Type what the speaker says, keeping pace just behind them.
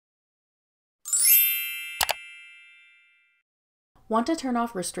Want to turn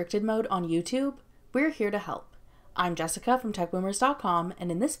off restricted mode on YouTube? We're here to help. I'm Jessica from techboomers.com,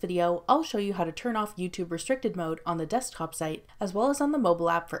 and in this video, I'll show you how to turn off YouTube restricted mode on the desktop site as well as on the mobile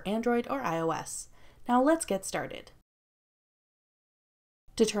app for Android or iOS. Now let's get started.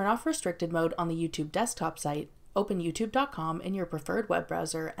 To turn off restricted mode on the YouTube desktop site, open youtube.com in your preferred web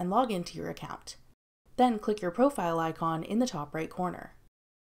browser and log into your account. Then click your profile icon in the top right corner.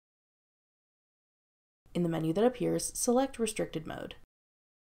 In the menu that appears, select Restricted Mode.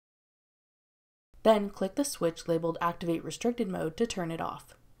 Then click the switch labeled Activate Restricted Mode to turn it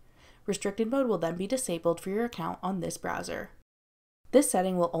off. Restricted Mode will then be disabled for your account on this browser. This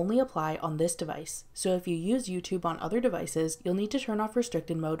setting will only apply on this device, so if you use YouTube on other devices, you'll need to turn off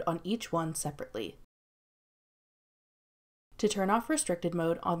Restricted Mode on each one separately. To turn off Restricted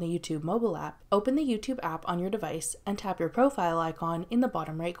Mode on the YouTube mobile app, open the YouTube app on your device and tap your profile icon in the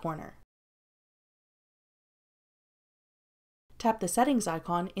bottom right corner. Tap the Settings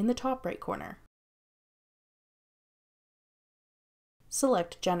icon in the top right corner.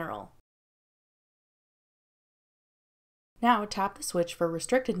 Select General. Now tap the switch for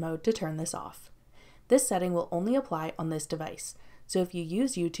Restricted Mode to turn this off. This setting will only apply on this device, so if you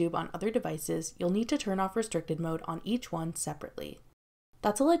use YouTube on other devices, you'll need to turn off Restricted Mode on each one separately.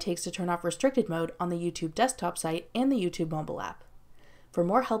 That's all it takes to turn off Restricted Mode on the YouTube desktop site and the YouTube mobile app. For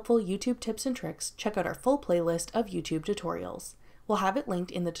more helpful YouTube tips and tricks, check out our full playlist of YouTube tutorials. We'll have it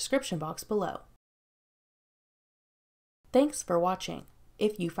linked in the description box below. Thanks for watching.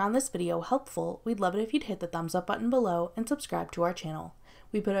 If you found this video helpful, we'd love it if you'd hit the thumbs up button below and subscribe to our channel.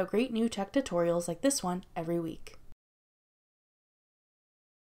 We put out great new tech tutorials like this one every week.